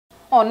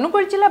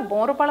ଅନୁଗୁଳ ଜିଲ୍ଲା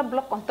ବଅଁରପାଳ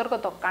ବ୍ଲକ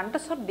अंतर्गत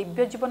कांडसर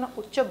दिव्य जीवन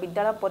उच्च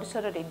विद्यालय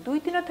परिसर में 2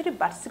 दिन धरी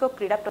वार्षिक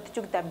क्रीड़ा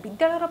प्रतियोगिता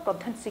विद्यालय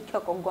प्रधान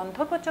शिक्षक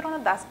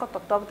गंधर्वचरण दास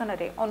तत्वावधान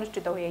में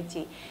अनुष्ठित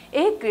होती।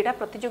 क्रीड़ा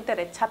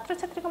प्रतियोगिता छात्र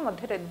छात्री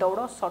मध्य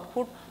दौड़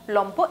शॉर्टपुट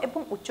लंब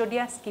और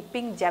उच्चडिया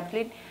स्कीपिंग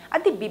जैवलिन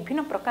आदि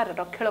विभिन्न प्रकार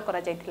खेल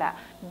कर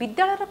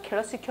विद्यालय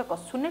खेल शिक्षक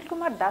सुनील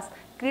कुमार दास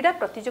क्रीड़ा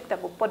प्रतियोगिता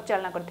को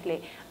परिचालना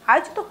करते।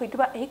 आयोजित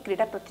होता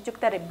क्रीड़ा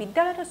प्रतियोगिता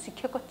विद्यालय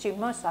शिक्षक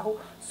चिन्मय साहू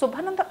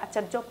शोभानंद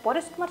आचार्य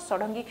परेश कुमार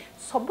षडंगी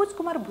सबुज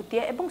कुमार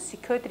भूतिया और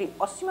शिक्षयित्री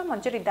असीमा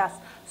मंजरी दास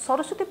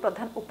सरस्वती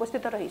प्रधान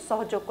उपस्थित रही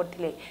सहयोग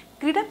करते।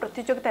 क्रीड़ा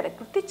प्रतियोगिता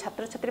कृति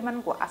छात्र छात्री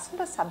मानू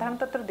आसंता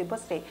साधारणतंत्र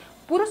दिवस में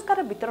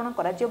पुरस्कार वितरण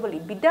कर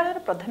विद्यालय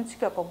प्रधान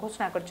शिक्षक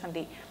घोषणा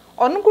कर।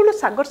 अनुगुल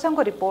सागर सांग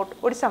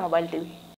रिपोर्ट ओडिशा मोबाइल टीवी।